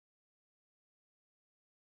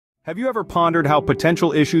Have you ever pondered how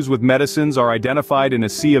potential issues with medicines are identified in a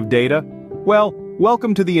sea of data? Well,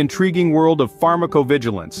 welcome to the intriguing world of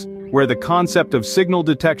pharmacovigilance, where the concept of signal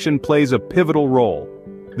detection plays a pivotal role.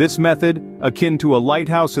 This method, akin to a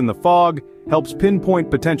lighthouse in the fog, helps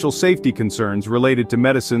pinpoint potential safety concerns related to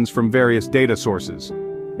medicines from various data sources.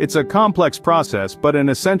 It's a complex process, but an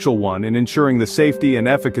essential one in ensuring the safety and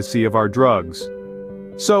efficacy of our drugs.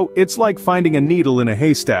 So, it's like finding a needle in a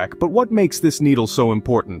haystack, but what makes this needle so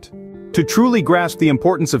important? To truly grasp the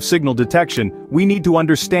importance of signal detection, we need to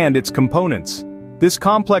understand its components. This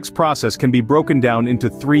complex process can be broken down into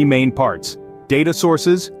three main parts: data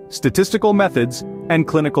sources, statistical methods, and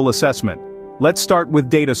clinical assessment. Let's start with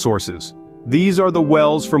data sources. These are the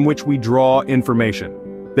wells from which we draw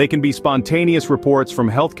information. They can be spontaneous reports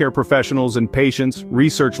from healthcare professionals and patients,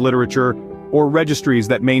 research literature, or registries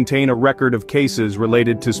that maintain a record of cases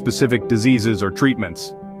related to specific diseases or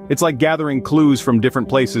treatments. It's like gathering clues from different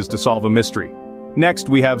places to solve a mystery. Next,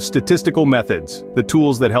 we have statistical methods, the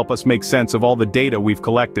tools that help us make sense of all the data we've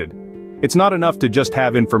collected. It's not enough to just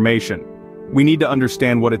have information. We need to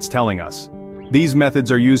understand what it's telling us. These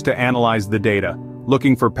methods are used to analyze the data,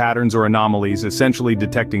 looking for patterns or anomalies, essentially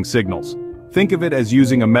detecting signals. Think of it as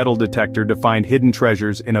using a metal detector to find hidden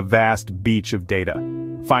treasures in a vast beach of data.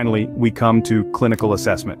 Finally, we come to clinical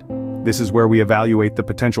assessment. This is where we evaluate the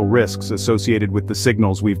potential risks associated with the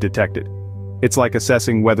signals we've detected. It's like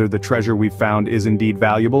assessing whether the treasure we've found is indeed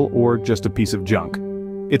valuable or just a piece of junk.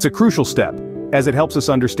 It's a crucial step, as it helps us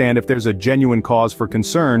understand if there's a genuine cause for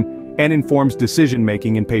concern and informs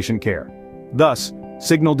decision-making in patient care. Thus,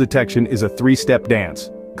 signal detection is a three-step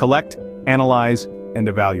dance: collect, analyze, and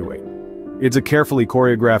evaluate. It's a carefully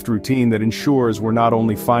choreographed routine that ensures we're not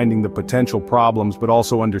only finding the potential problems but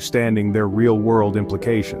also understanding their real-world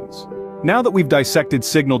implications. Now that we've dissected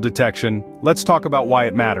signal detection, let's talk about why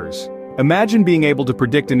it matters. Imagine being able to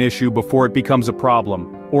predict an issue before it becomes a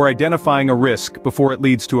problem, or identifying a risk before it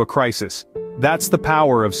leads to a crisis. That's the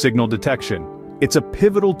power of signal detection. It's a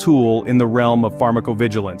pivotal tool in the realm of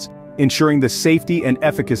pharmacovigilance, ensuring the safety and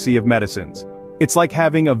efficacy of medicines. It's like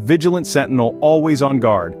having a vigilant sentinel always on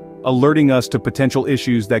guard, alerting us to potential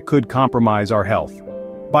issues that could compromise our health.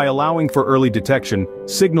 By allowing for early detection,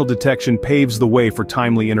 signal detection paves the way for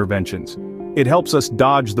timely interventions. It helps us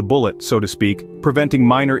dodge the bullet, so to speak, preventing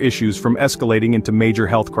minor issues from escalating into major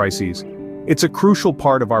health crises. It's a crucial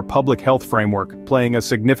part of our public health framework, playing a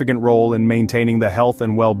significant role in maintaining the health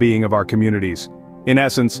and well-being of our communities. In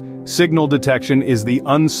essence, signal detection is the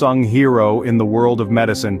unsung hero in the world of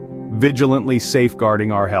medicine, vigilantly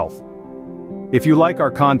safeguarding our health. If you like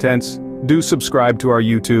our contents, do subscribe to our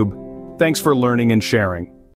YouTube. Thanks for learning and sharing.